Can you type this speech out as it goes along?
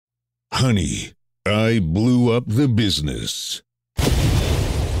Honey, I blew up the business.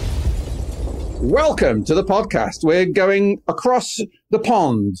 Welcome to the podcast. We're going across the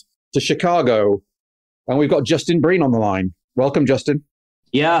pond to Chicago, and we've got Justin Breen on the line. Welcome, Justin.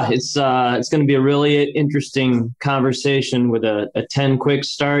 Yeah, it's going to be a really interesting conversation with a 10 quick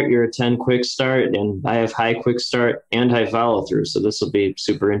start. You're a 10 quick start, and I have high quick start and high follow through. So this will be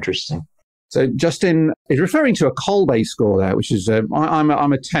super interesting. So Justin is referring to a Kolbe score there, which is I'm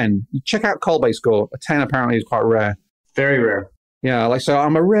a 10. You check out Kolbe score. A 10 apparently is quite rare. Very rare. Yeah, so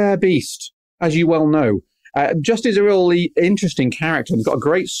I'm a rare beast, as you well know. Justin's a really interesting character. He's got a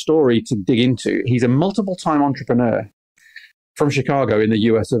great story to dig into. He's a multiple-time entrepreneur from Chicago in the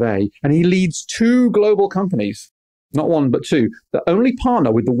US of A, and he leads 2 global companies, not one, but 2, that only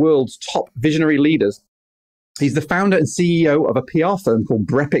partner with the world's top visionary leaders. He's the founder and CEO of a PR firm called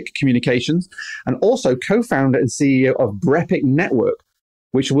Brepic Communications, and also co-founder and CEO of Brepic Network,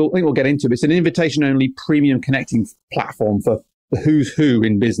 which I think we'll get into. It's an invitation-only premium connecting platform for the who's who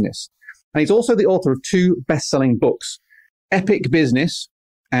in business. And he's also the author of 2 best-selling books, Epic Business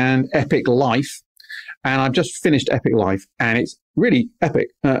and Epic Life. And I've just finished Epic Life, and it's really epic.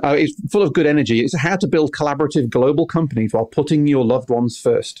 It's full of good energy. It's how to build collaborative global companies while putting your loved ones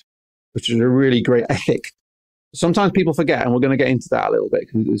first, which is a really great ethic. Sometimes people forget, and we're going to get into that a little bit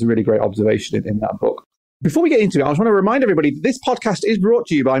because there's a really great observation in that book. Before we get into it, I just want to remind everybody that this podcast is brought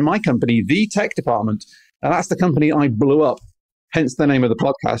to you by my company, The Tech Department. And that's the company I blew up, hence the name of the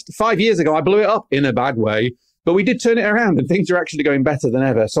podcast. 5 years ago, I blew it up in a bad way, but we did turn it around and things are actually going better than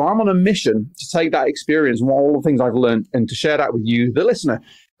ever. So I'm on a mission to take that experience and all the things I've learned and to share that with you, the listener,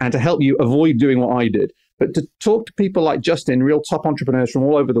 and to help you avoid doing what I did. But to talk to people like Justin, real top entrepreneurs from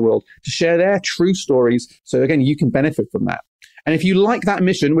all over the world, to share their true stories. So again, you can benefit from that. And if you like that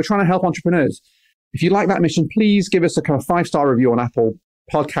mission, we're trying to help entrepreneurs. If you like that mission, please give us a kind of 5-star review on Apple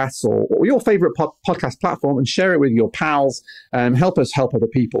Podcasts or your favorite podcast platform and share it with your pals and help us help other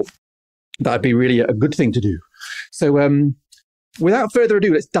people. That'd be really a good thing to do. So without further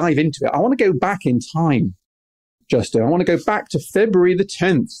ado, let's dive into it. I want to go back in time, Justin. I want to go back to February the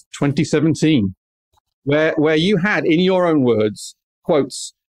 10th, 2017. Where you had, in your own words,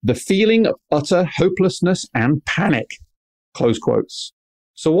 quotes, the feeling of utter hopelessness and panic, close quotes.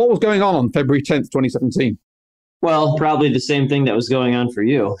 So what was going on February 10th, 2017? Well, probably the same thing that was going on for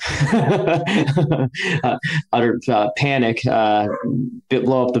you. Utter panic,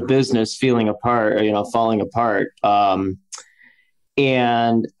 blow up the business, feeling apart, falling apart.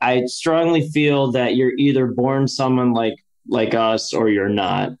 And I strongly feel that you're either born someone like us or you're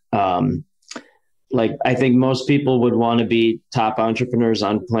not. I think most people would want to be top entrepreneurs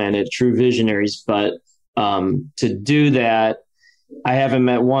on planet, true visionaries. But to do that, I haven't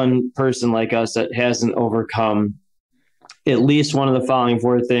met one person like us that hasn't overcome at least one of the following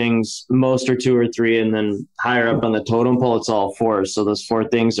 4 things. Most are 2 or 3, and then higher up on the totem pole, it's all 4. So those 4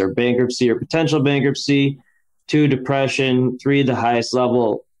 things are bankruptcy or potential bankruptcy, 2, depression, 3, the highest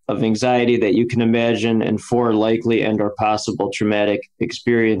level of anxiety that you can imagine, and 4, likely and or possible traumatic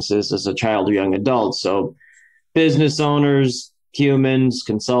experiences as a child or young adult. So business owners, humans,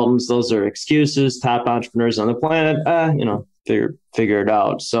 consultants, those are excuses. Top entrepreneurs on the planet, figure it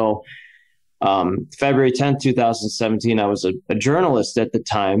out. So February 10th, 2017, I was a journalist at the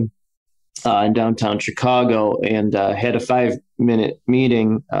time in downtown Chicago, and had a 5-minute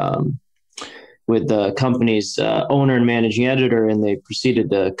meeting with the company's owner and managing editor, and they proceeded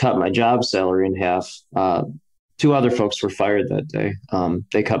to cut my job salary in half. 2 other folks were fired that day.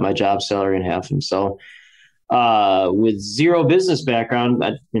 They cut my job salary in half. And so with zero business background,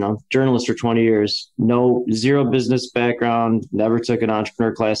 journalist for 20 years, zero business background, never took an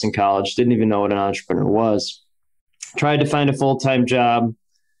entrepreneur class in college, didn't even know what an entrepreneur was. Tried to find a full-time job.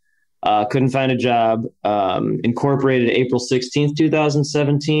 Couldn't find a job, incorporated April 16th,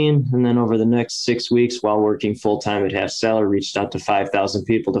 2017. And then over the next 6 weeks, while working full-time at half salary, reached out to 5,000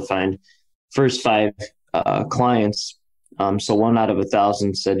 people to find first 5 clients. So 1 out of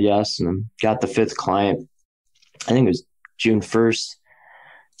 1,000 said yes, and got the 5th client. I think it was June 1st.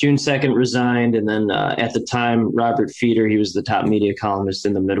 June 2nd resigned. And then at the time, Robert Feeder, he was the top media columnist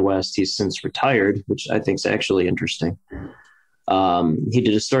in the Midwest. He's since retired, which I think is actually interesting. He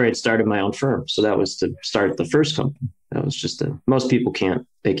did a story. I'd started my own firm. So that was to start the first company. That was just most people can't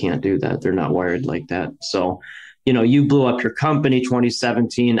do that. They're not wired like that. So, you blew up your company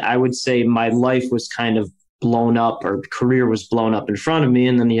 2017. I would say my life was kind of blown up, or career was blown up in front of me.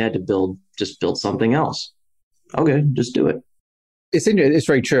 And then you had to build something else. Okay, just do it. It's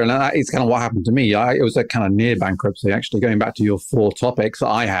very true. And it's kind of what happened to me. It was a kind of near bankruptcy, actually, going back to your 4 topics that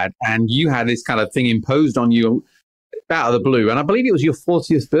I had. And you had this kind of thing imposed on you out of the blue. And I believe it was your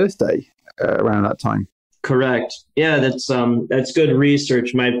 40th birthday around that time. Correct. Yeah, that's good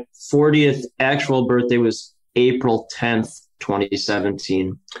research. My 40th actual birthday was April 10th,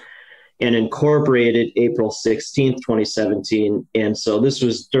 2017, and incorporated April 16th, 2017. And so this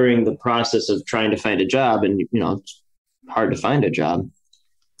was during the process of trying to find a job, and it's hard to find a job.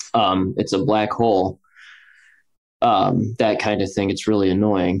 It's a black hole. That kind of thing. It's really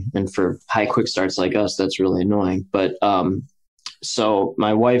annoying. And for high quick starts like us, that's really annoying. But so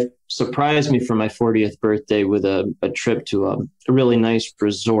my wife surprised me for my 40th birthday with a trip to a really nice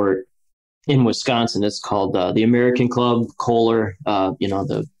resort in Wisconsin. It's called the American Club. Kohler,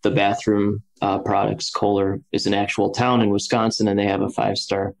 the bathroom products. Kohler is an actual town in Wisconsin, and they have a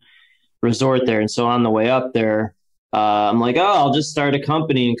 5-star resort there. And so on the way up there, I'm like, oh, I'll just start a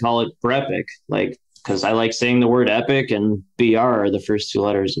company and call it Brepic, because I like saying the word epic, and BR are the first 2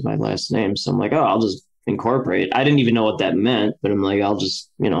 letters of my last name. So I'm like, oh, I'll just incorporate. I didn't even know what that meant, but I'm like, I'll just,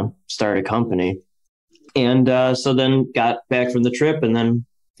 start a company. And so then got back from the trip and then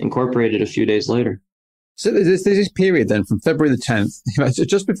incorporated a few days later. So there's this period then from February the 10th,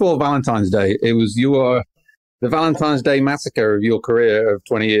 just before Valentine's Day. It was the Valentine's Day massacre of your career of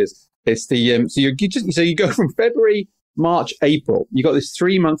 20 years. It's the so you go from February, March, April. You got this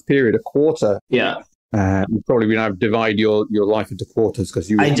 3-month period, a quarter. Yeah. You probably now divide your life into quarters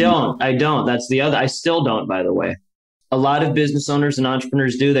because I don't. That's the other. I still don't, by the way. A lot of business owners and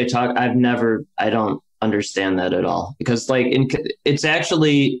entrepreneurs do. They talk. I don't understand that at all, because it's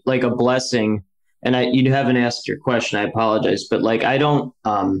actually like a blessing. And you haven't asked your question. I apologize, but I don't,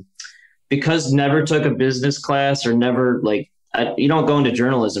 because never took a business class or never you don't go into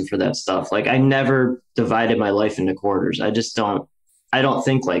journalism for that stuff. I never divided my life into quarters. I don't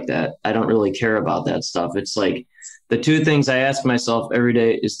think like that. I don't really care about that stuff. It's the 2 things I ask myself every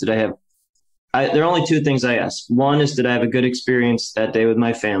day is, there are only 2 things I ask. One is, did I have a good experience that day with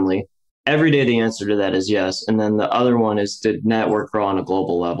my family? Every day the answer to that is yes. And then the other one is, did network grow on a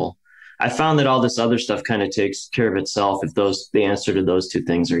global level? I found that all this other stuff kind of takes care of itself if the answer to those 2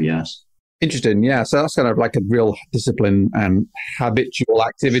 things are yes. Interesting. Yeah. So that's kind of like a real discipline and habitual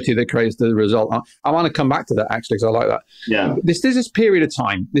activity that creates the result. I want to come back to that actually, because I like that. Yeah. There's this period of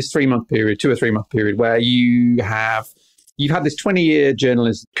time, this 3-month period, 2 or 3 month period, where you've had this 20-year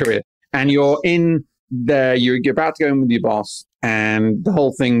journalist career, and you're in there, you're about to go in with your boss, and the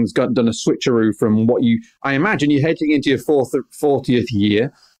whole thing's done a switcheroo from I imagine you're heading into your 40th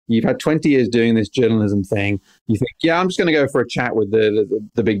year. You've had 20 years doing this journalism thing. You think, yeah, I'm just going to go for a chat with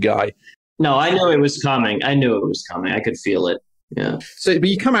the big guy. No, I knew it was coming. I could feel it. Yeah. So, but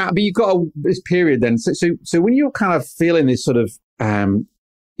you come out, but you've got this period then. So when you're kind of feeling this sort of,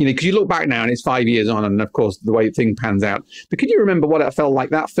 because you look back now and it's 5 years on, and of course the way thing pans out. But can you remember what it felt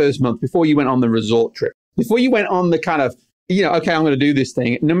like that first month before you went on the resort trip? Before you went on the kind of, okay, I'm going to do this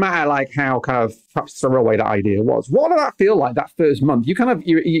thing, no matter how kind of perhaps throwaway that idea was. What did that feel like that first month? You kind of,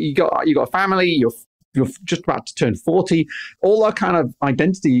 you got a family, you're just about to turn 40. All that kind of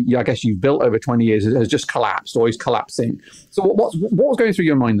identity, I guess, you've built over 20 years has just collapsed, or is collapsing. So what was going through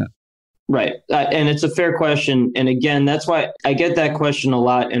your mind then? Right. And it's a fair question. And again, that's why I get that question a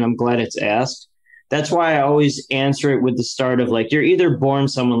lot, and I'm glad it's asked. That's why I always answer it with the start of you're either born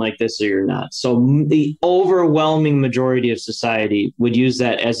someone like this or you're not. So the overwhelming majority of society would use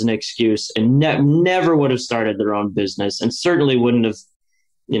that as an excuse and never would have started their own business, and certainly wouldn't have,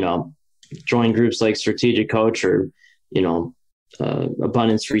 join groups like Strategic Coach or,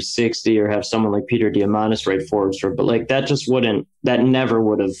 Abundance 360, or have someone like Peter Diamandis write forwards for, but that never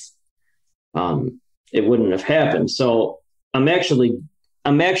would have, it wouldn't have happened. So I'm actually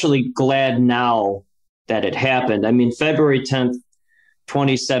glad now that it happened. I mean, February 10th,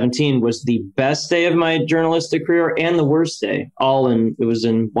 2017 was the best day of my journalistic career and the worst day, it was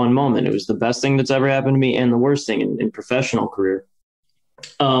in one moment. It was the best thing that's ever happened to me and the worst thing in professional career.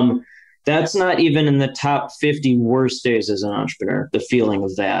 That's not even in the top 50 worst days as an entrepreneur, the feeling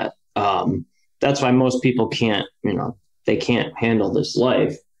of that. That's why most people can't handle this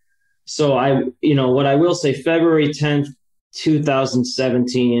life. So what I will say, February 10th,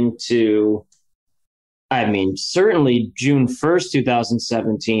 2017 to, certainly June 1st,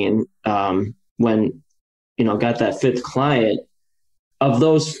 2017, when, got that 5th client. Of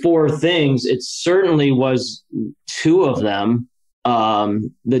those 4 things, it certainly was 2 of them.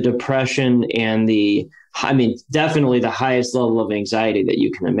 The depression and definitely the highest level of anxiety that you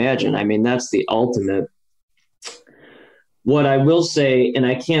can imagine. That's the ultimate. What I will say, and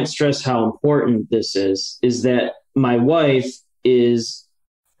I can't stress how important this is that my wife is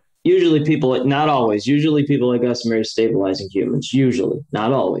usually not always, usually people like us marry stabilizing humans, usually,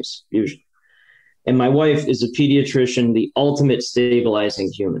 not always, usually. And my wife is a pediatrician, the ultimate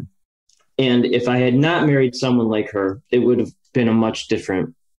stabilizing human. And if I had not married someone like her, it would have been a much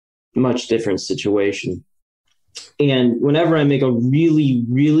different situation. And whenever I make a really,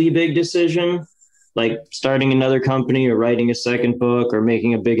 really big decision, like starting another company or writing a second book or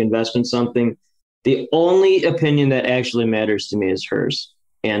making a big investment, something, the only opinion that actually matters to me is hers.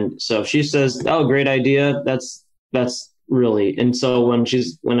 And so if she says, "Oh, great idea," that's really. And so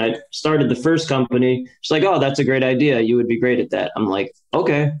when I started the first company, she's like, "Oh, that's a great idea. You would be great at that." I'm like,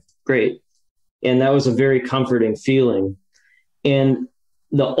 "Okay, great." And that was a very comforting feeling. And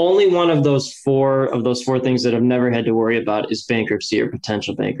the only one of those four things that I've never had to worry about is bankruptcy or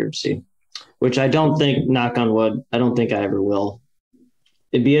potential bankruptcy, which I don't think, knock on wood, I don't think I ever will.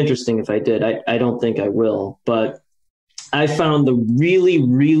 It'd be interesting if I did. I don't think I will, but I found the really,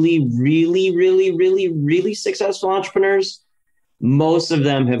 really, really, really, really, really successful entrepreneurs, most of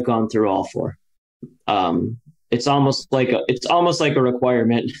them have gone through all four. It's almost like a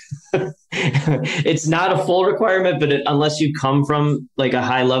requirement. It's not a full requirement, but unless you come from like a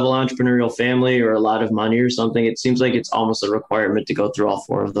high level entrepreneurial family or a lot of money or something, it seems like it's almost a requirement to go through all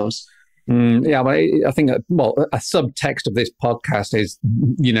four of those. Yeah, but I think, a subtext of this podcast is,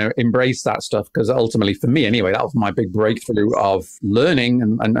 embrace that stuff, because ultimately, for me anyway, that was my big breakthrough of learning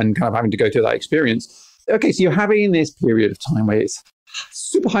and kind of having to go through that experience. Okay, so you're having this period of time where it's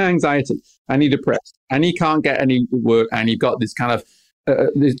super high anxiety and you're depressed and you can't get any work and you've got this kind of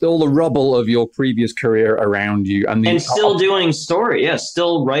all the rubble of your previous career around you. And still doing story. Yeah,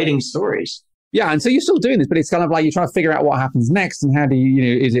 still writing stories. Yeah, and so you're still doing this, but it's kind of like you're trying to figure out what happens next and how do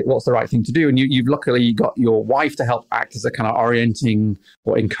you, what's the right thing to do? And you've luckily got your wife to help act as a kind of orienting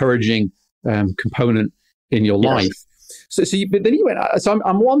or encouraging component in your life. But then you went. So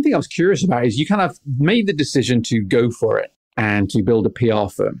one thing I was curious about is you kind of made the decision to go for it and to build a PR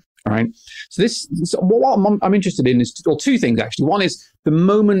firm. All right. So what I'm interested in is two things actually. One is the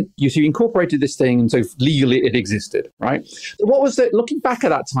moment you incorporated this thing, and so legally it existed, right? What was it looking back at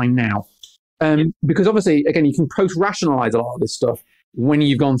that time now? Because obviously, again, you can post-rationalize a lot of this stuff when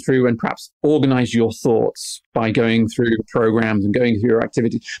you've gone through and perhaps organized your thoughts by going through programs and going through your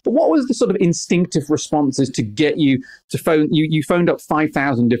activities. But what was the sort of instinctive responses to get you to phone? You phoned up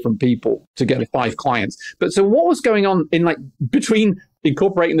 5,000 different people to get 5 clients. But so what was going on in between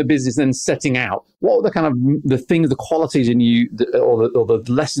incorporating the business and setting out? What were the kind of the things, the qualities in you, or the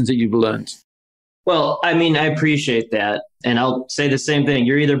lessons that you've learned? Well, I mean, I appreciate that. And I'll say the same thing.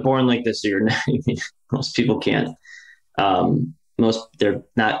 You're either born like this or you're not. Most people can't. They're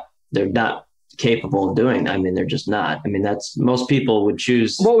not capable of doing. I mean, they're just not. I mean, most people would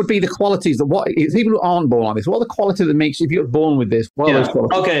choose. What would be the qualities if people who aren't born like this, what are the qualities that makes, if you're born with this, what are those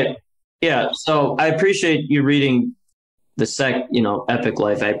qualities? Okay. Yeah. So I appreciate you reading the Epic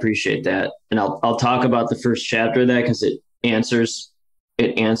Life. I appreciate that. And I'll talk about the first chapter of that because it answers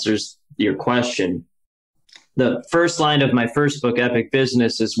your question. The first line of my first book, Epic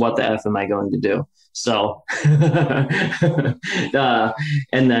Business, is "What the F am I going to do?" So,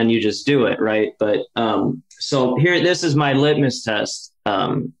 and then you just do it, right? But so here, this is my litmus test.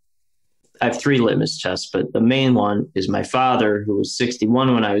 I have 3 litmus tests, but the main one is my father, who was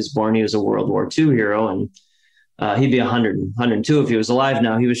 61 when I was born. He was a World War II hero, and he'd be 100, 102 if he was alive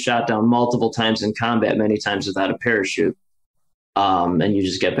now. He was shot down multiple times in combat, many times without a parachute. And you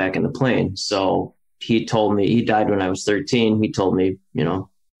just get back in the plane. So he told me, he died when I was 13. He told me,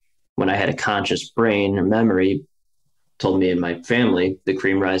 when I had a conscious brain or memory, told me and my family, the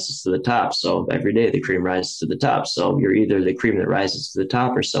cream rises to the top. So every day the cream rises to the top. So you're either the cream that rises to the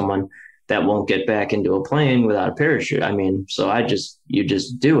top or someone that won't get back into a plane without a parachute. I mean, so you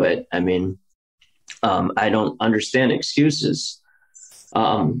just do it. I mean, I don't understand excuses.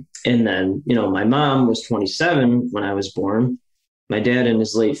 And then, my mom was 27 when I was born. My dad in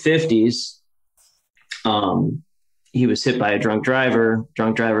his late 50s, he was hit by a drunk driver.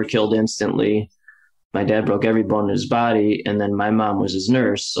 Drunk driver killed instantly. My dad broke every bone in his body. And then my mom was his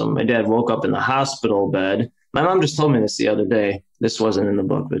nurse. So my dad woke up in the hospital bed. My mom just told me this the other day. This wasn't in the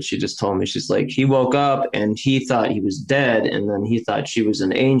book, but she just told me, she's like, he woke up and he thought he was dead. And then he thought she was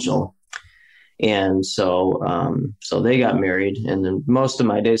an angel. And so they got married. And then most of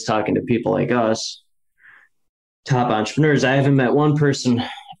my days talking to people like us, top entrepreneurs, I haven't met one person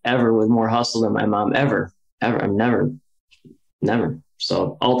ever with more hustle than my mom ever. I'm never.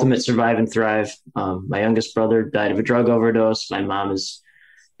 So ultimate survive and thrive. My youngest brother died of a drug overdose. My mom has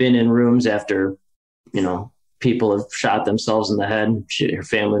been in rooms after, people have shot themselves in the head. Her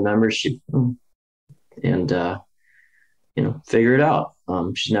family members, figure it out.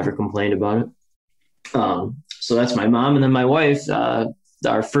 She's never complained about it. So that's my mom. And then my wife,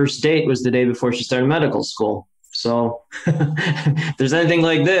 our first date was the day before she started medical school. So if there's anything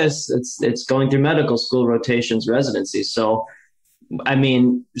like this, it's going through medical school rotations, residency. So, I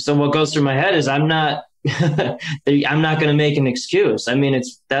mean, so what goes through my head is I'm not going to make an excuse. I mean,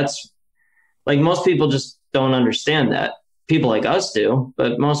 that's like most people just don't understand that. People like us do,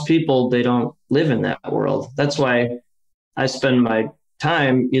 but most people, they don't live in that world. That's why I spend my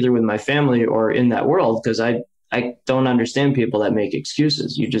time either with my family or in that world, because I don't understand people that make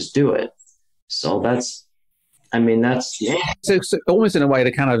excuses. You just do it. So that's yeah. So almost in a way,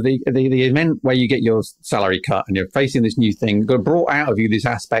 the kind of the event where you get your salary cut and you're facing this new thing got brought out of you this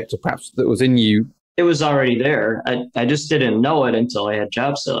aspect of perhaps that was in you. It was already there. I just didn't know it until I had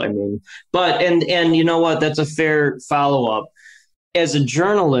job sale. I mean, but and you know what? That's a fair follow up. As a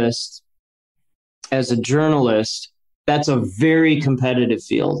journalist, that's a very competitive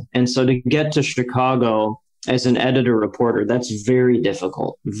field, and so to get to Chicago as an editor reporter, that's very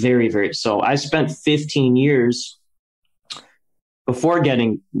difficult. Very, very. So I spent 15 years before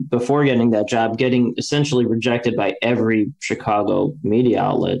getting that job, getting essentially rejected by every Chicago media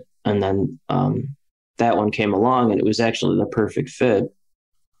outlet. And then that one came along and it was actually the perfect fit.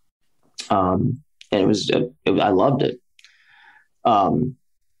 And I loved it.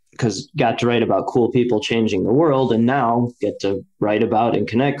 Because got to write about cool people changing the world, and now get to write about and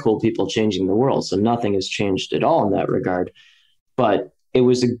connect cool people changing the world. So nothing has changed at all in that regard. But it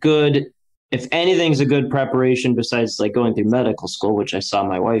was if anything's a good preparation besides like going through medical school, which I saw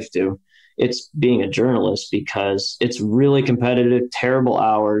my wife do, it's being a journalist, because it's really competitive, terrible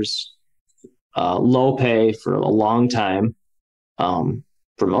hours, low pay for a long time, for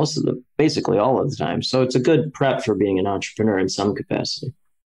basically all of the time. So it's a good prep for being an entrepreneur in some capacity.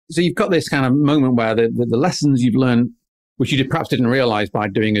 So you've got this kind of moment where the lessons you've learned, which you perhaps didn't realize by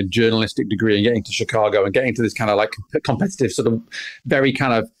doing a journalistic degree and getting to Chicago and getting to this kind of like competitive sort of very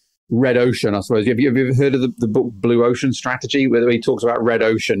kind of red ocean, I suppose. Have you ever heard of the book Blue Ocean Strategy, where he talks about red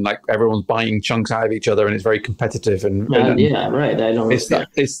ocean, like everyone's buying chunks out of each other and it's very competitive? Yeah, right.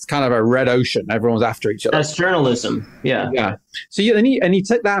 It's kind of a red ocean. Everyone's after each other. That's journalism. Yeah. Yeah. So you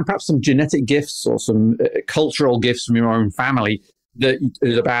take that and perhaps some genetic gifts or some cultural gifts from your own family that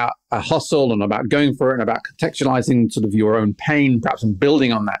is about a hustle and about going for it and about contextualizing sort of your own pain, perhaps, and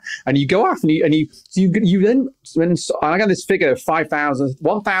building on that. And you go off and you then, when I got this figure of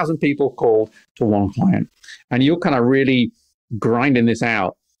 1,000 people called to one client, and you're kind of really grinding this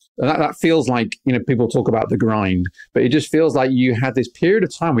out. And that feels like, people talk about the grind, but it just feels like you had this period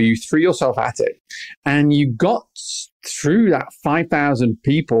of time where you threw yourself at it and you got through that 5,000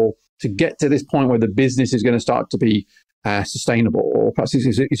 people to get to this point where the business is going to start to be sustainable, or perhaps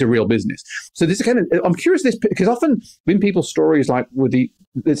it's a real business. So this is I'm curious because often in people's stories, like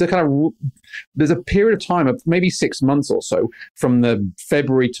there's a period of time of maybe 6 months or so from the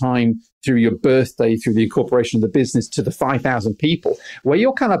February time through your birthday, through the incorporation of the business to the 5,000 people, where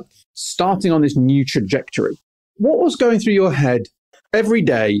you're kind of starting on this new trajectory. What was going through your head every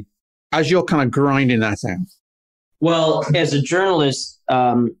day as you're kind of grinding that out? Well, as a journalist,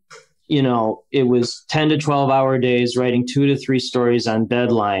 it was 10 to 12 hour days writing 2 to 3 stories on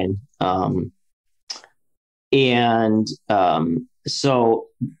deadline. So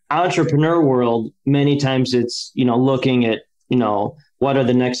entrepreneur world, many times it's, looking at, what are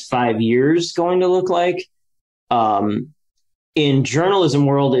the next 5 years going to look like? In journalism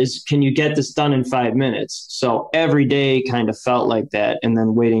world is, can you get this done in 5 minutes? So every day kind of felt like that. And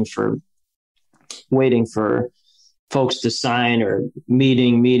then waiting for folks to sign, or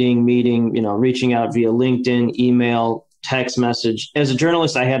meeting, reaching out via LinkedIn, email, text message. As a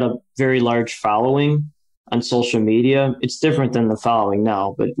journalist, I had a very large following on social media. It's different than the following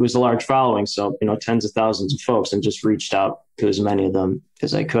now, but it was a large following. So, tens of thousands of folks, and just reached out to as many of them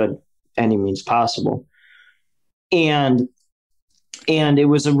as I could, any means possible. And it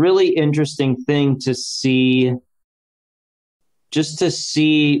was a really interesting thing to see, just to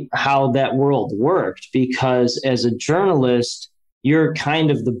see how that world worked, because as a journalist, you're kind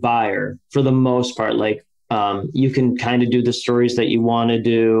of the buyer for the most part. Like, you can kind of do the stories that you want to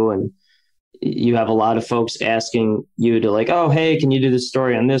do. And you have a lot of folks asking you to, like, oh, hey, can you do this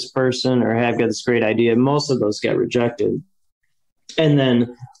story on this person? Or, hey, I've got this great idea. Most of those get rejected. And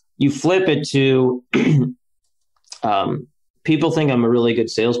then you flip it to people think I'm a really good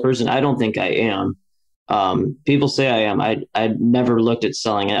salesperson. I don't think I am. People say I am. I never looked at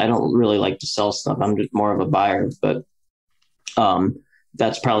selling it. I don't really like to sell stuff. I'm just more of a buyer, but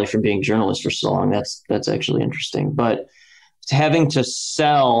that's probably from being a journalist for so long. That's actually interesting. But having to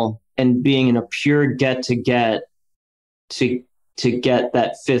sell and being in a pure get to get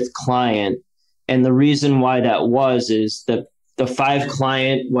that fifth client. And the reason why that is that the 5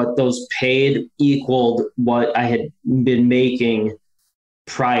 client, what those paid equaled what I had been making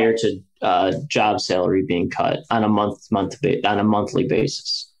prior to job salary being cut on a monthly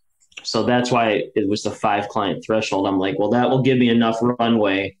basis. So that's why it was the 5 client threshold. I'm like, well, that will give me enough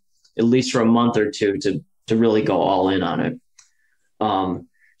runway, at least for a month or two, to really go all in on it.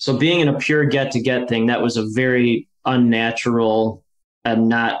 So being in a pure get thing, that was a very unnatural. I'm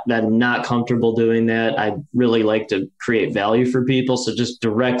not comfortable doing that. I really like to create value for people. So just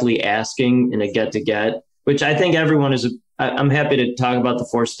directly asking in a get, which I think everyone is. I'm happy to talk about the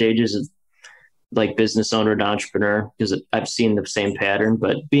 4 stages of like business owner to entrepreneur, because I've seen the same pattern.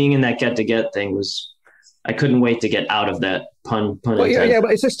 But being in that get thing I couldn't wait to get out of that pun. Well, yeah,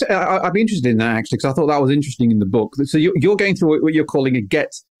 but it's just I'd be interested in that actually, because I thought that was interesting in the book. So you're going through what you're calling a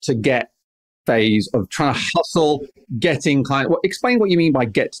get phase of trying to hustle, getting client. Well, explain what you mean by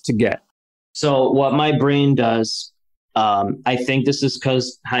get. So what my brain does, I think this is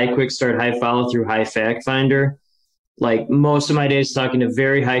because high quick start, high follow through, high fact finder. Like most of my days talking to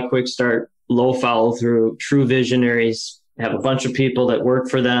very high quick start, low follow through, true visionaries, have a bunch of people that work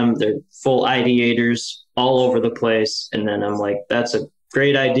for them. They're full ideators all over the place. And then I'm like, that's a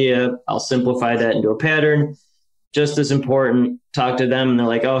great idea. I'll simplify that into a pattern. Just as important, talk to them and they're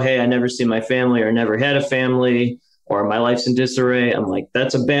like, oh, hey, I never see my family or never had a family or my life's in disarray. I'm like,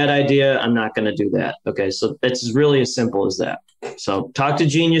 that's a bad idea. I'm not going to do that. Okay. So it's really as simple as that. So talk to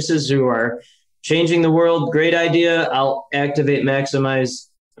geniuses who are changing the world. Great idea. I'll activate, maximize,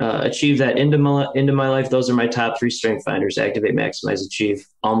 achieve that into my life. Those are my top 3 strength finders: activate, maximize, achieve.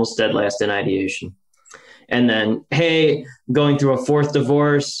 Almost dead last in ideation. And then, hey, going through a 4th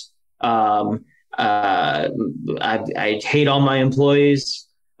divorce. I hate all my employees.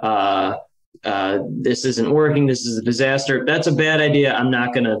 This isn't working. This is a disaster. That's a bad idea. I'm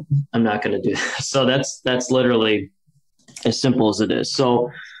not gonna do that. So that's literally as simple as it is. So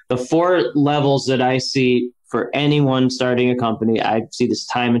the 4 levels that I see for anyone starting a company, I see this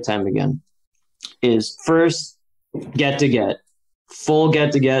time and time again, is first get, full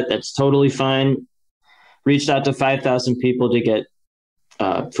get. That's totally fine. Reached out to 5,000 people to get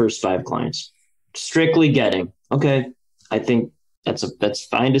first 5 clients. Strictly getting. Okay. I think that's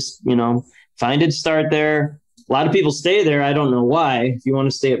fine to, fine to start there. A lot of people stay there. I don't know why. If you want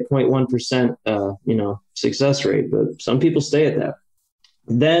to stay at 0.1%, success rate, but some people stay at that.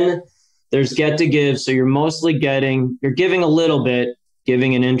 Then there's get to give. So you're mostly you're giving a little bit,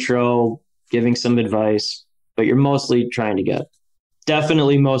 giving an intro, giving some advice, but you're mostly trying to get.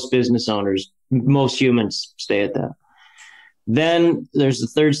 Definitely most business owners, most humans stay at that. Then there's the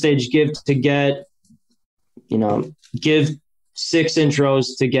 3rd stage, give to get. Give 6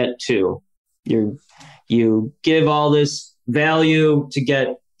 intros to get 2. You give all this value to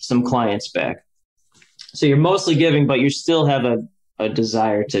get some clients back. So you're mostly giving, but you still have a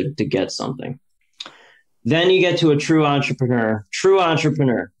desire to get something. Then you get to a true entrepreneur.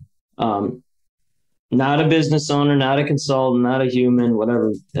 Not a business owner, not a consultant, not a human,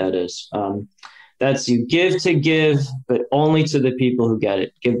 whatever that is. That's you give to give, but only to the people who get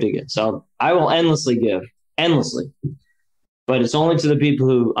it. Give to get. So I will endlessly give, but it's only to the people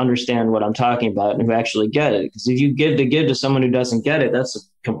who understand what I'm talking about and who actually get it. Because if you give to someone who doesn't get it, that's a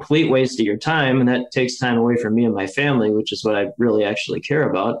complete waste of your time. And that takes time away from me and my family, which is what I really actually care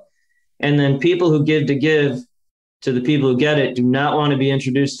about. And then people who give to the people who get it do not want to be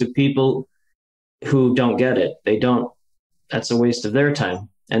introduced to people who don't get it. They don't. That's a waste of their time.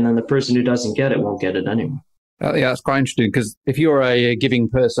 And then the person who doesn't get it won't get it anyway. Yeah, that's quite interesting, because if you're a giving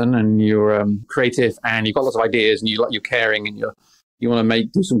person and you're creative and you've got lots of ideas and you're caring and you want to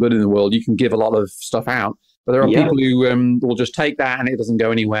do some good in the world, you can give a lot of stuff out. But there are people who will just take that and it doesn't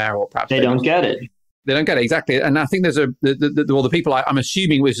go anywhere, or perhaps they don't get it. They don't get it, exactly. And I think there's the people I'm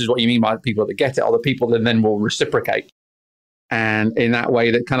assuming this is what you mean by the people that get it, are the people that then will reciprocate. And in that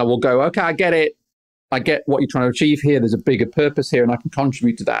way that kind of will go, okay, I get it. I get what you're trying to achieve here. There's a bigger purpose here and I can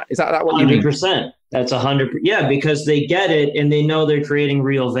contribute to that. Is that what you mean? 100%. That's 100%. Yeah, because they get it and they know they're creating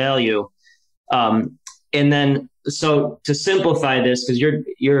real value. And then, so to simplify this, because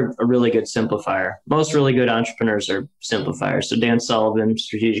you're a really good simplifier. Most really good entrepreneurs are simplifiers. So Dan Sullivan,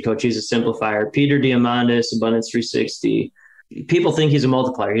 strategic coach, he's a simplifier. Peter Diamandis, Abundance 360. People think he's a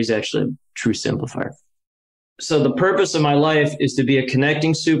multiplier. He's actually a true simplifier. So the purpose of my life is to be a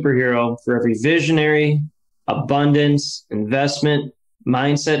connecting superhero for every visionary, abundance, investment,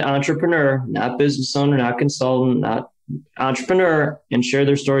 mindset entrepreneur, not business owner, not consultant, not entrepreneur, and share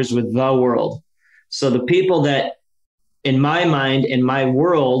their stories with the world. So the people that, in my mind, in my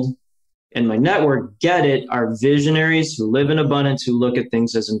world, and my network get it are visionaries who live in abundance, who look at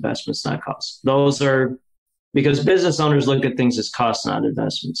things as investments, not costs. Those are because business owners look at things as costs, not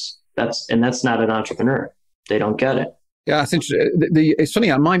investments. That's not an entrepreneur. They don't get it. Yeah, it's interesting. It's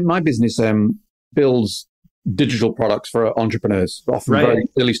funny. My business builds digital products for entrepreneurs, often very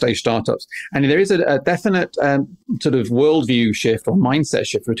early stage startups. And there is a definite sort of worldview shift or mindset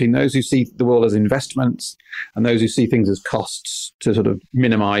shift between those who see the world as investments and those who see things as costs to sort of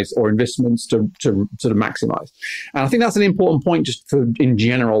minimize, or investments to sort of maximize. And I think that's an important point, just for in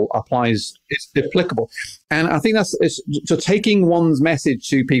general applies, it's applicable. And I think so taking one's message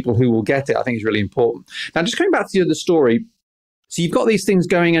to people who will get it, I think is really important. Now, just coming back to the story, so you've got these things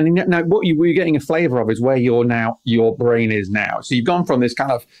going, and now what you're getting a flavor of is where your brain is now. So you've gone from this kind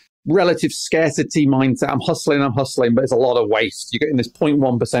of relative scarcity mindset. I'm hustling, but it's a lot of waste. You're getting this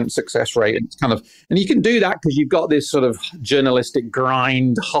 0.1% success rate. And it's and you can do that because you've got this sort of journalistic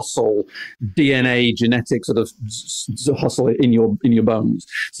grind, hustle, DNA, genetic sort of hustle in your bones.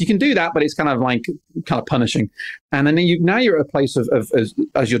 So you can do that, but it's kind of punishing. And then now you're at a place of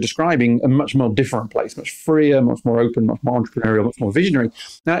as you're describing, a much more different place, much freer, much more open, much more entrepreneurial, much more visionary.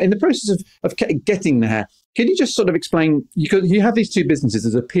 Now, in the process of getting there, can you just sort of explain, you have these two businesses,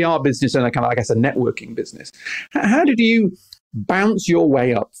 there's a PR business and a kind of, I guess, a networking business. How did you bounce your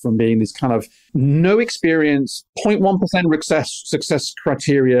way up from being this kind of no experience, 0.1% success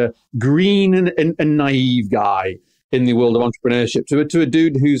criteria, green and naive guy in the world of entrepreneurship to a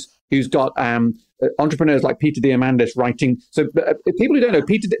dude who's got entrepreneurs like Peter Diamandis writing. So people who don't know,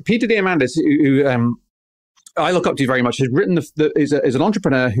 Peter Diamandis, who I look up to very much, has written is an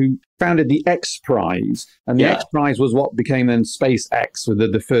entrepreneur who founded the X Prize, and the X Prize was what became then SpaceX, with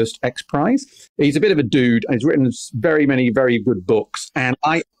the first X Prize. He's a bit of a dude, and he's written very many very good books, and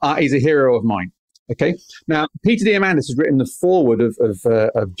he's a hero of mine. Okay, now Peter Diamandis has written the foreword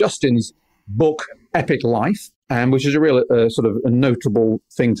of Justin's book Epic Life, which is a real sort of a notable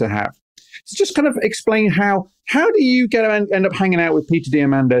thing to have. So just kind of explain how do you end up hanging out with Peter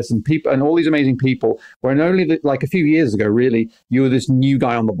Diamandis and people and all these amazing people, when only like a few years ago, really, you were this new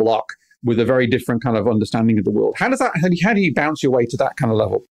guy on the block with a very different kind of understanding of the world. How do you bounce your way to that kind of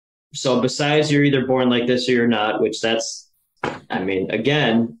level? So besides you're either born like this or you're not, which that's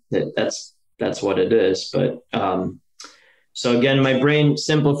what it is. But so again, my brain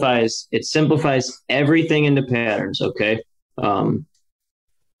simplifies everything into patterns. Okay.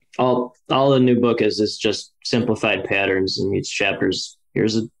 All the new book is just simplified patterns, and each chapter's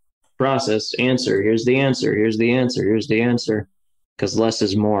here's a process, answer, here's the answer, here's the answer, here's the answer, because less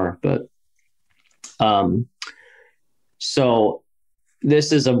is more. But so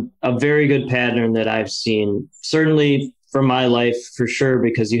this is a very good pattern that I've seen, certainly for my life, for sure,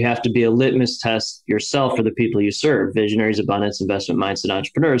 because you have to be a litmus test yourself for the people you serve. Visionaries, abundance, investment mindset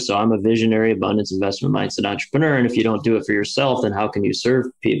entrepreneurs. So I'm a visionary, abundance, investment mindset entrepreneur. And if you don't do it for yourself, then how can you serve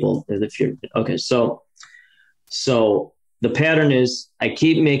people? So the pattern is I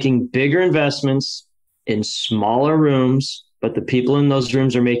keep making bigger investments in smaller rooms, but the people in those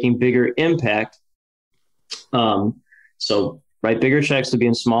rooms are making bigger impact. So write bigger checks to be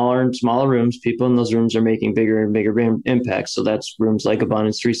in smaller and smaller rooms. People in those rooms are making bigger and bigger impacts. So that's rooms like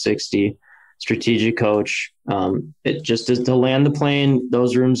Abundance 360, Strategic Coach. It just is to land the plane.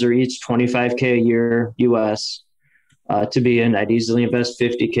 Those rooms are each $25K a year US to be in. I'd easily invest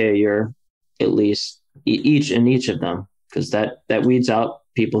 $50K a year, at least each of them, because that weeds out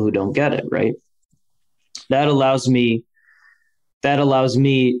people who don't get it, right? That allows me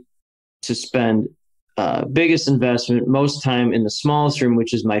to spend biggest investment most time in the smallest room,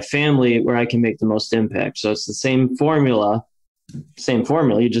 which is my family, where I can make the most impact. So it's the same formula.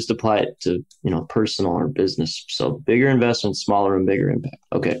 You just apply it to, personal or business. So bigger investment, smaller room, bigger impact.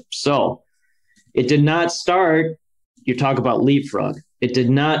 Okay. So it did not start, you talk about leapfrog. It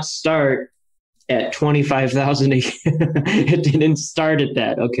did not start at 25,000 a year. It didn't start at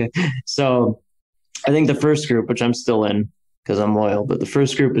that. Okay. So I think the first group, which I'm still in, because I'm loyal, but the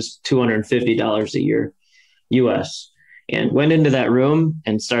first group is $250 a year US, and went into that room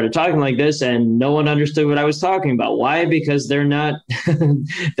and started talking like this, and no one understood what I was talking about. Why? Because they're not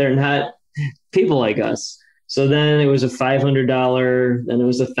people like us. So then it was a $500, then it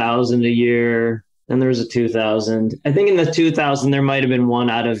was $1,000 a year, then there was a $2,000. I think in the 2,000 there might have been 1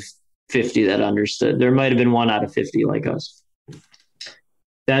 out of 50 that understood. There might have been 1 out of 50 like us.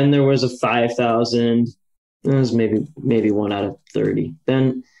 Then there was a 5,000. It was maybe 1 out of 30.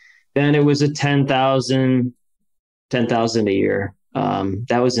 Then it was a 10,000 a year.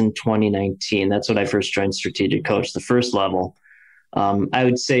 That was in 2019. That's when I first joined Strategic Coach, the first level. I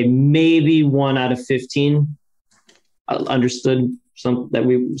would say maybe 1 out of 15 understood stuff that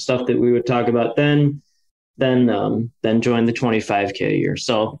we would talk about. Then joined the 25K a year.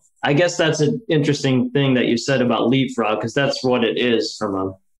 So I guess that's an interesting thing that you said about leapfrog, because that's what it is from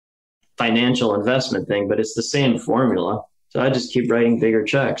a financial investment thing, but it's the same formula. So I just keep writing bigger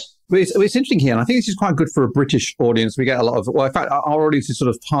checks. But it's interesting here, and I think this is quite good for a British audience. We get a lot of, well, in fact, our audience is sort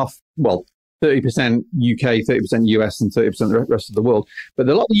of 30% UK, 30% US, and 30% the rest of the world. But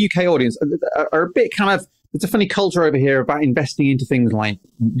a lot of the UK audience are a bit kind of, it's a funny culture over here about investing into things like,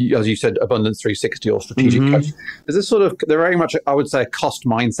 as you said, Abundance 360 or strategic coach. There's a sort of, they're very much, I would say, a cost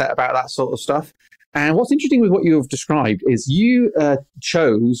mindset about that sort of stuff. And what's interesting with what you have described is you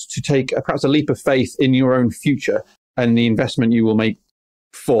chose to take perhaps a leap of faith in your own future and the investment you will make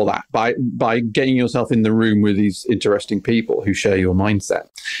for that by getting yourself in the room with these interesting people who share your mindset.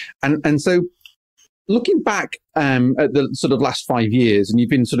 And so looking back at the sort of last 5 years, and you've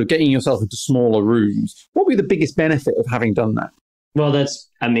been sort of getting yourself into smaller rooms, what would be the biggest benefit of having done that? Well,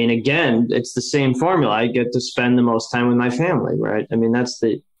 again, it's the same formula. I get to spend the most time with my family, right? I mean,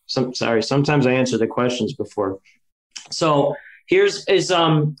 sometimes I answer the questions before. So this is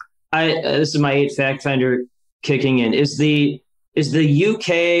my 8 fact finder kicking in. Is the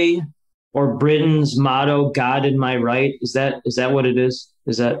UK or Britain's motto "God in my right"? Is that what it is?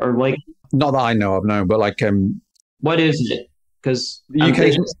 Is that, or like? Not that I know of, no. But like, what is it? Because the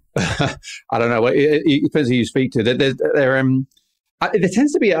UK, I don't know. It depends who you speak to. There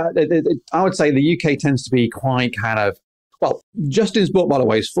tends to be. I would say the UK tends to be quite kind of. Well, Justin's book, by the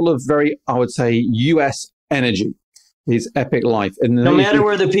way, is full of very, I would say, US energy. His epic life, and no matter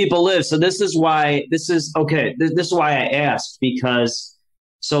where the people live. So this is why I asked, because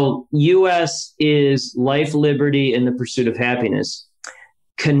so US is life, liberty, and the pursuit of happiness.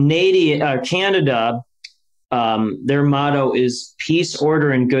 Canada, their motto is peace,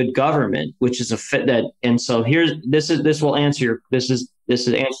 order, and good government, which is a fit that. And so this answers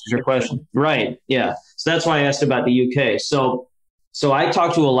your question, right? Yeah. So that's why I asked about the UK. So I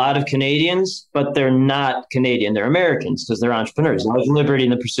talk to a lot of Canadians, but they're not Canadian. They're Americans because they're entrepreneurs. Life, liberty,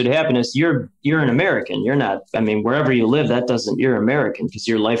 and the pursuit of happiness. You're an American. You're not. I mean, wherever you live, you're American because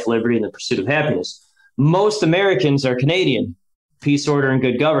you're life, liberty, and the pursuit of happiness. Most Americans are Canadian. Peace, order, and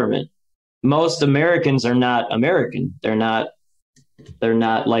good government. Most Americans are not American. They're not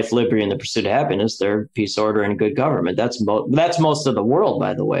life, liberty, and the pursuit of happiness. They're peace, order, and good government. That's most of the world,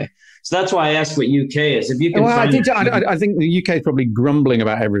 by the way. So that's why I asked what UK is. If you can, I think the UK is probably grumbling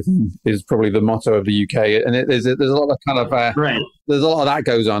about everything. Is probably the motto of the UK, and there's a lot of kind of right. There's a lot of that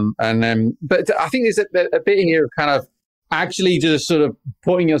goes on, and but I think there's a bit here of kind of actually just sort of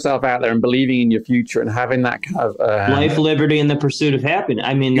putting yourself out there and believing in your future and having that kind of life, liberty, and the pursuit of happiness.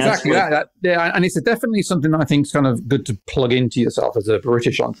 I mean, that's exactly that. Yeah, and it's definitely something I think is kind of good to plug into yourself as a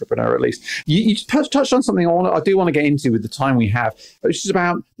British entrepreneur, at least. You touched on something I do want to get into with the time we have, which is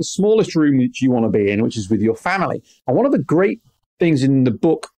about the smallest room that you want to be in, which is with your family. And one of the great things in the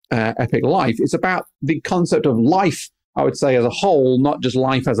book, Epic Life, is about the concept of life, I would say, as a whole, not just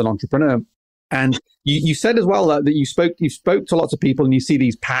life as an entrepreneur. And you said as well that you spoke to lots of people and you see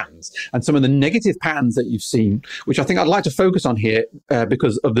these patterns, and some of the negative patterns that you've seen, which I think I'd like to focus on here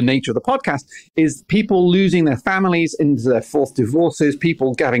because of the nature of the podcast, is people losing their families into their fourth divorces,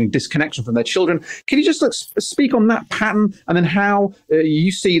 people getting disconnection from their children. Can you just speak on that pattern, and then how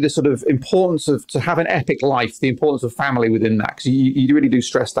you see the sort of importance of to have an epic life, the importance of family within that? Because you really do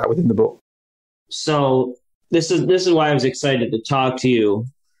stress that within the book. So this is why I was excited to talk to you.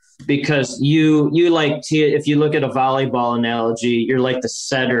 Because you like to, if you look at a volleyball analogy, you're like the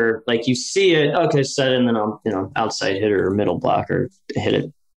setter, like you see it, okay, set it, and then I'll, outside hitter or middle blocker hit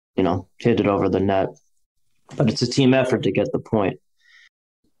it, hit it over the net. But it's a team effort to get the point.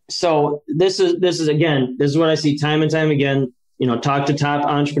 So this is what I see time and time again, talk to top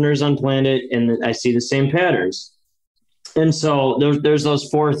entrepreneurs on planet, and I see the same patterns. And so there's those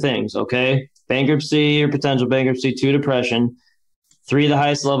 4 things, okay? Bankruptcy or potential bankruptcy, 2, depression, 3, the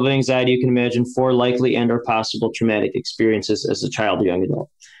highest level of anxiety you can imagine, 4, likely and or possible traumatic experiences as a child or young adult.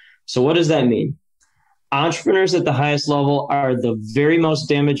 So what does that mean? Entrepreneurs at the highest level are the very most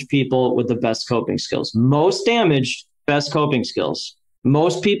damaged people with the best coping skills. Most damaged, best coping skills.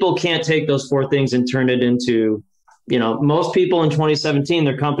 Most people can't take those 4 things and turn it into, most people in 2017,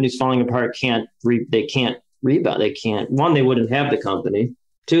 their company's falling apart, they can't rebound. They can't, 1, they wouldn't have the company.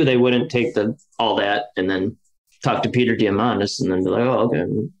 2, they wouldn't take all that and then talk to Peter Diamandis and then be like, oh, okay,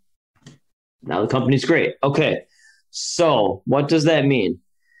 now the company's great. Okay, so what does that mean?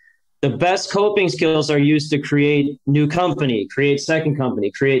 The best coping skills are used to create new company, create second company,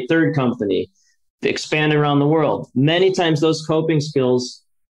 create third company, expand around the world. Many times those coping skills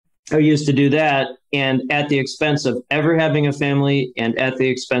are used to do that, and at the expense of ever having a family and at the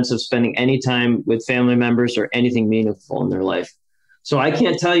expense of spending any time with family members or anything meaningful in their life. So I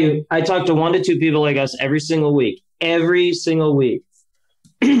can't tell you, I talk to 1 to 2 people like us every single week. And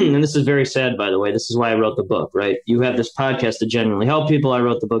this is very sad, by the way. This is why I wrote the book, right? You have this podcast to genuinely help people. I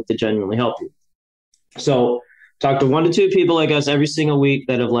wrote the book to genuinely help you. So talk to 1 to 2 people like us every single week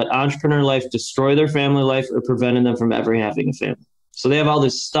that have let entrepreneur life destroy their family life or prevented them from ever having a family. So they have all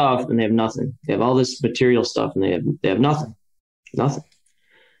this stuff and they have nothing. They have all this material stuff and they have nothing.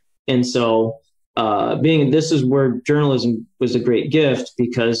 And so this is where journalism was a great gift,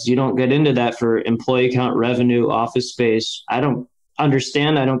 because you don't get into that for employee count, revenue, office space. I don't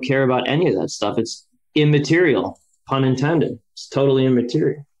understand. I don't care about any of that stuff. It's immaterial, pun intended. It's totally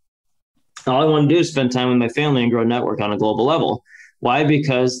immaterial. All I want to do is spend time with my family and grow a network on a global level. Why?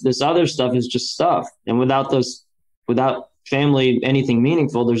 Because this other stuff is just stuff. And without family, anything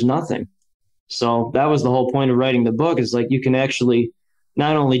meaningful, there's nothing. So that was the whole point of writing the book, is like, you can actually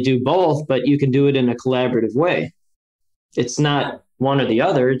not only do both, but you can do it in a collaborative way. It's not one or the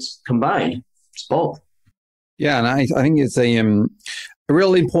other, it's combined. It's both. Yeah, and I think it's a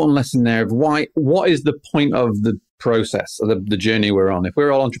really important lesson there of what is the point of the process, of the journey we're on. If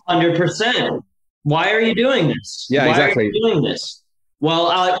we're all 100%. Why are you doing this? Yeah, Why exactly. are you doing this? Well,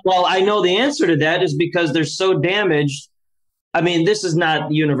 I know the answer to that is because they're so damaged. I mean, this is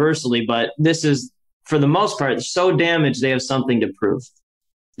not universally, but this is, for the most part, they're so damaged they have something to prove.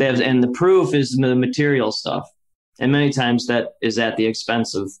 And the proof is the material stuff. And many times that is at the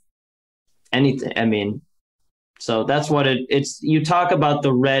expense of anything. I mean, so that's what it's, you talk about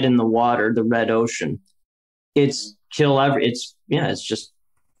the red in the water, the red ocean. It's it's just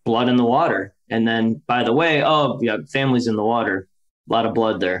blood in the water. And then, by the way, family's in the water, a lot of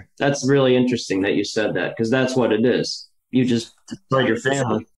blood there. That's really interesting that you said that, because that's what it is. You just destroyed your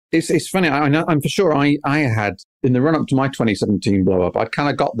family. It's funny. I'm for sure I had, in the run up to my 2017 blow up, I kind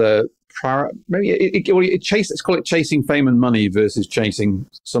of got the maybe let's call it chasing fame and money versus chasing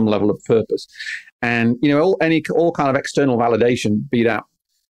some level of purpose. And all kind of external validation, be that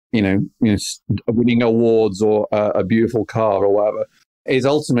winning awards or a beautiful car or whatever, is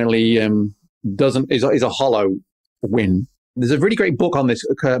ultimately is a hollow win. There's a really great book on this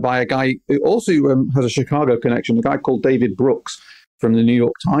by a guy who also has a Chicago connection, a guy called David Brooks from the New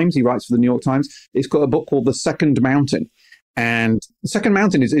York Times. He writes for the New York Times. It's got a book called The Second Mountain. And the second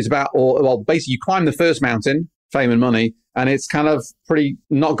mountain is about, basically you climb the first mountain, fame and money, and it's kind of pretty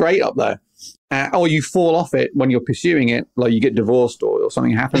not great up there. Or you fall off it when you're pursuing it, like you get divorced or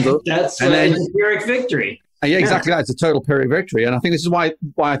something happens. That's a Pyrrhic victory. Yeah, exactly. That. It's a total Pyrrhic victory. And I think this is why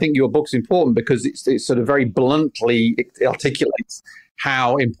I think your book's important, because it's sort of very bluntly, it articulates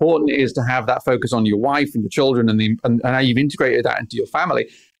how important it is to have that focus on your wife and your children and how you've integrated that into your family,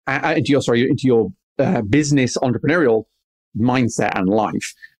 into your business entrepreneurial mindset and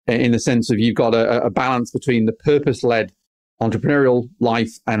life, in the sense of you've got a balance between the purpose-led entrepreneurial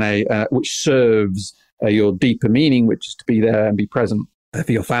life and which serves your deeper meaning, which is to be there and be present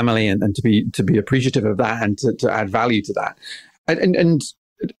for your family and to be appreciative of that and to add value to that. And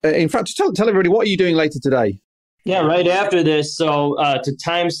in fact, tell everybody, what are you doing later today? Yeah, right after this. So to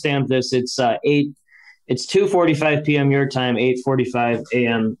timestamp this, it's 2:45 p.m. your time, 8:45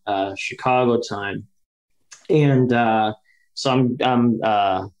 a.m. Chicago time, and so I'm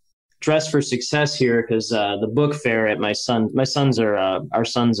dressed for success here because the book fair at our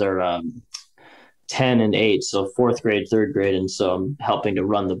sons are 10 and 8, so 4th grade, 3rd grade, and so I'm helping to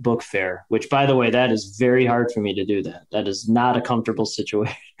run the book fair. Which, by the way, that is very hard for me to do. That is not a comfortable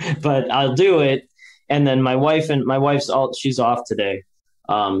situation, but I'll do it. And then my wife's she's off today.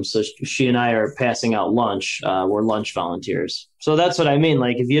 So she and I are passing out lunch. We're lunch volunteers. So that's what I mean.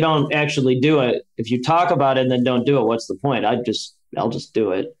 Like, if you don't actually do it, if you talk about it and then don't do it, what's the point? I'll just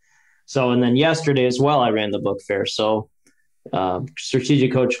do it. So, and then yesterday as well, I ran the book fair. So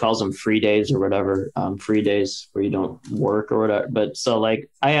strategic coach calls them free days or whatever, free days where you don't work or whatever. But so like,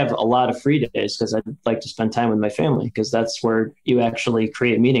 I have a lot of free days because I like to spend time with my family, because that's where you actually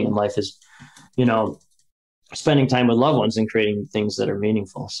create meaning in life, is spending time with loved ones and creating things that are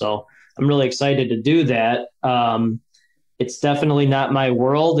meaningful. So I'm really excited to do that. It's definitely not my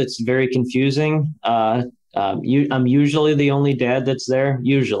world. It's very confusing. I'm usually the only dad that's there,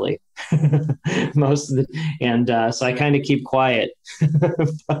 usually. So I kind of keep quiet,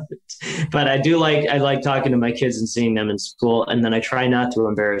 but I like talking to my kids and seeing them in school. And then I try not to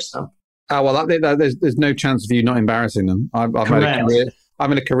embarrass them. Oh, well, there's no chance of you not embarrassing them. I'm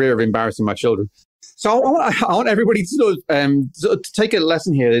in a career of embarrassing my children. So I want everybody to take a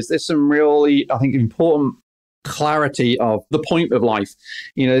lesson here. There's some really, I think, important clarity of the point of life.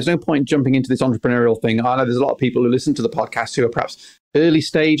 There's no point jumping into this entrepreneurial thing. I know there's a lot of people who listen to the podcast who are perhaps early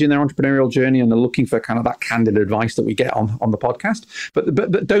stage in their entrepreneurial journey and they're looking for kind of that candid advice that we get on the podcast.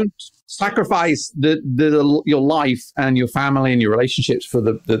 But don't sacrifice your life and your family and your relationships for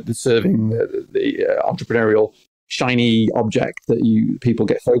the serving the entrepreneurial shiny object that people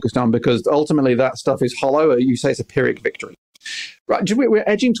get focused on, because ultimately that stuff is hollow. You say it's a Pyrrhic victory. Right, we're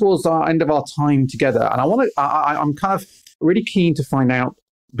edging towards the end of our time together, and I'm kind of really keen to find out,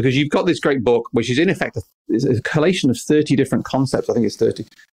 because you've got this great book, which is in effect a collation of 30 different concepts. I think it's 30,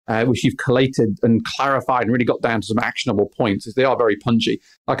 which you've collated and clarified and really got down to some actionable points. They are very punchy.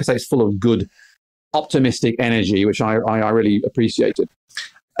 Like I say, it's full of good, optimistic energy, which I really appreciated.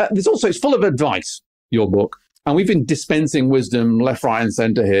 It's full of advice, your book, and we've been dispensing wisdom left, right, and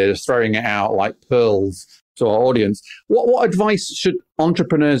center here, just throwing it out like pearls to our audience. What advice should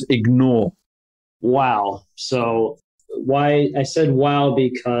entrepreneurs ignore? Wow. So why I said wow,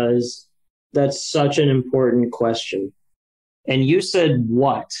 because that's such an important question. And you said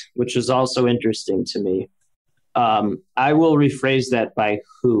what, which is also interesting to me. I will rephrase that by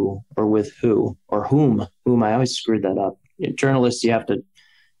who, or with who, or whom. I always screwed that up. Journalists, you have to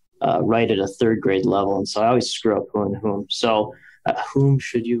write at a third grade level. And so I always screw up who and whom. So whom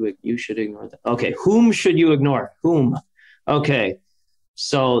should you should ignore that. Okay. Whom should you ignore? Whom? Okay.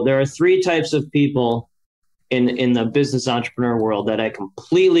 So there are three types of people in the business entrepreneur world that I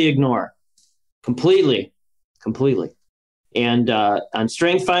completely ignore. Completely. And on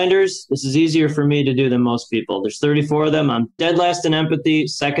Strength Finders, this is easier for me to do than most people. There's 34 of them. I'm dead last in empathy,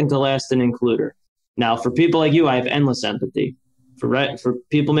 second to last in includer. Now, for people like you, I have endless empathy. For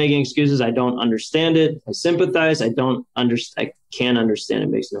people making excuses, I don't understand it. I sympathize. I can't understand it. It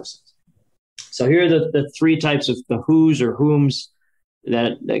makes no sense. So here are the three types of the who's or whom's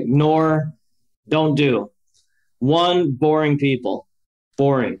that ignore, don't do. One, boring people.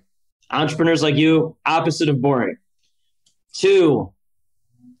 Boring. Entrepreneurs like you, opposite of boring. Two,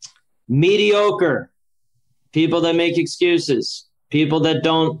 mediocre. People that make excuses. People that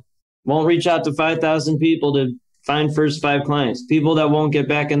won't reach out to 5,000 people to find first 5 clients. People that won't get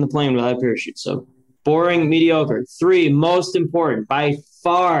back in the plane without a parachute. So boring, mediocre. 3, most important, by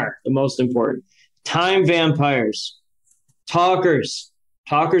far the most important. Time vampires. Talkers.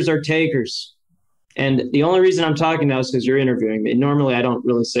 Talkers are takers. And the only reason I'm talking now is because you're interviewing me. Normally, I don't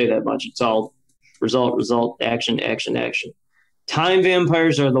really say that much. It's all result, action, action, action. Time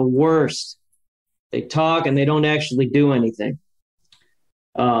vampires are the worst. They talk and they don't actually do anything.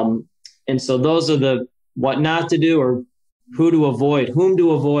 And so those are the what not to do or whom to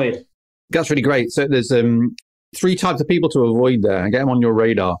avoid. That's really great. So there's 3 types of people to avoid there. Get them on your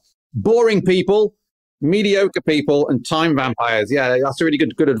radar. Boring people, mediocre people, and time vampires. Yeah, that's a really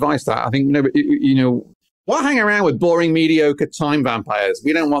good advice. That I think why hang around with boring, mediocre time vampires?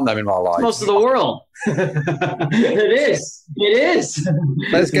 We don't want them in our lives. Most of the world. It is.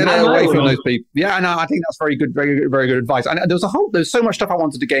 Let's get away from those people. Yeah, no, I think that's very good advice. And there's so much stuff I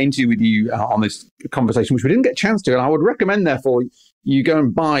wanted to get into with you on this conversation, which we didn't get a chance to. And I would recommend, therefore, you go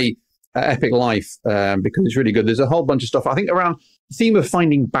and buy Epic Life because it's really good. There's a whole bunch of stuff. I think around the theme of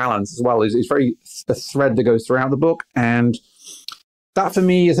finding balance as well is very a thread that goes throughout the book. And that for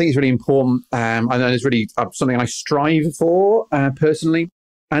me, I think is really important. And it's really something I strive for personally.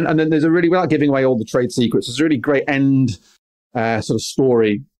 And then there's without giving away all the trade secrets, there's a really great end sort of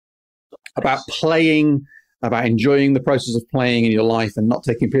story about playing, about enjoying the process of playing in your life and not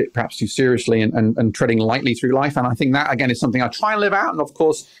taking it perhaps too seriously and treading lightly through life. And I think that, again, is something I try and live out. And of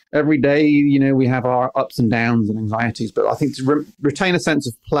course, every day, we have our ups and downs and anxieties. But I think to retain a sense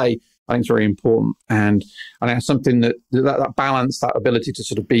of play, I think it's very important. And I think it's something that balance, that ability to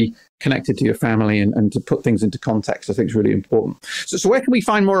sort of be connected to your family and to put things into context, I think is really important. So where can we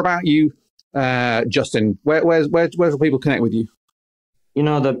find more about you, Justin? Where will people connect with you?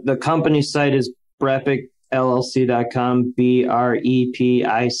 The company site is brepicllc.com,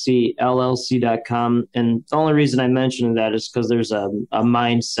 BREPIC LLC.com. And the only reason I mentioned that is because there's a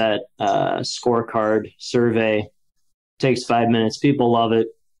mindset scorecard survey. It takes 5 minutes. People love it.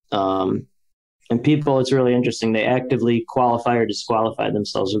 And people, it's really interesting. They actively qualify or disqualify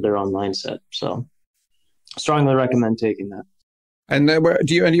themselves with their own mindset. So strongly recommend taking that. And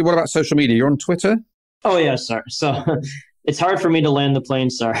what about social media? You're on Twitter? Oh, yeah, sorry. So it's hard for me to land the plane,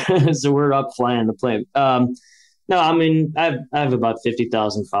 sorry. So we're up flying the plane. No, I mean, I have about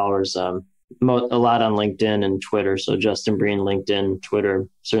 50,000 followers, a lot on LinkedIn and Twitter. So Justin Breen, LinkedIn, Twitter,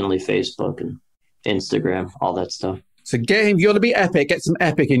 certainly Facebook and Instagram, all that stuff. So if you want to be epic, get some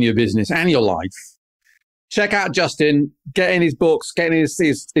epic in your business and your life. Check out Justin, get in his books, get in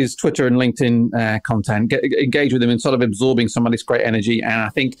his Twitter and LinkedIn content, engage with him and sort of absorbing some of this great energy. And I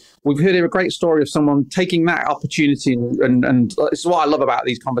think we've heard a great story of someone taking that opportunity. And this is what I love about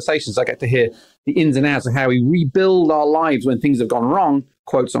these conversations. I get to hear the ins and outs of how we rebuild our lives when things have gone wrong,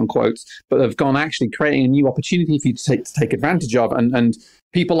 quotes unquote, but have gone actually creating a new opportunity for you to take advantage of. And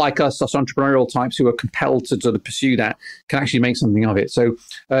people like us entrepreneurial types who are compelled to sort of pursue that can actually make something of it. So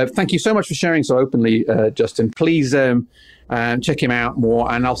thank you so much for sharing so openly, Justin. Please check him out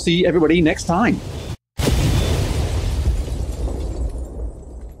more, and I'll see everybody next time.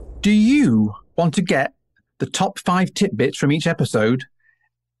 Do you want to get the top 5 tidbits from each episode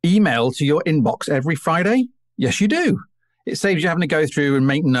emailed to your inbox every Friday? Yes, you do. It saves you having to go through and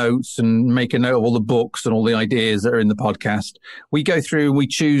make notes and make a note of all the books and all the ideas that are in the podcast. We go through and we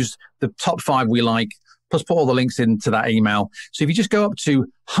choose the top 5 we like, plus put all the links into that email. So if you just go up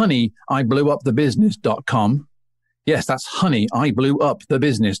to honeyiblewupthebusiness.com, yes, that's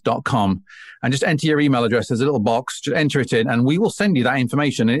honeyiblewupthebusiness.com, and just enter your email address. There's a little box, just enter it in, and we will send you that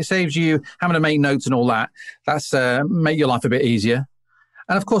information. And it saves you having to make notes and all that. That's make your life a bit easier.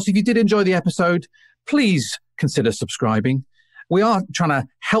 And of course, if you did enjoy the episode, please consider subscribing. We are trying to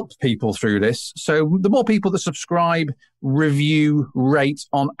help people through this. So the more people that subscribe, review, rate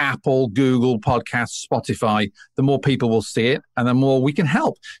on Apple, Google Podcasts, Spotify, the more people will see it and the more we can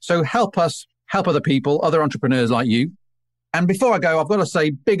help. So help us, help other people, other entrepreneurs like you. And before I go, I've got to say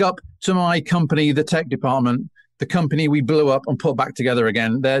big up to my company, the tech department, the company we blew up and put back together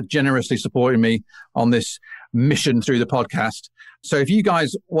again. They're generously supporting me on this mission through the podcast. So if you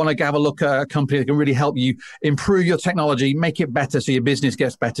guys want to have a look at a company that can really help you improve your technology, make it better so your business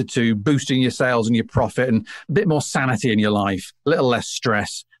gets better too, boosting your sales and your profit and a bit more sanity in your life, a little less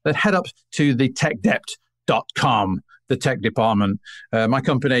stress, then head up to thetechdept.com, the tech department. My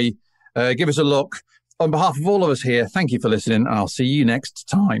company, give us a look. On behalf of all of us here, thank you for listening, and I'll see you next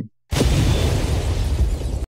time.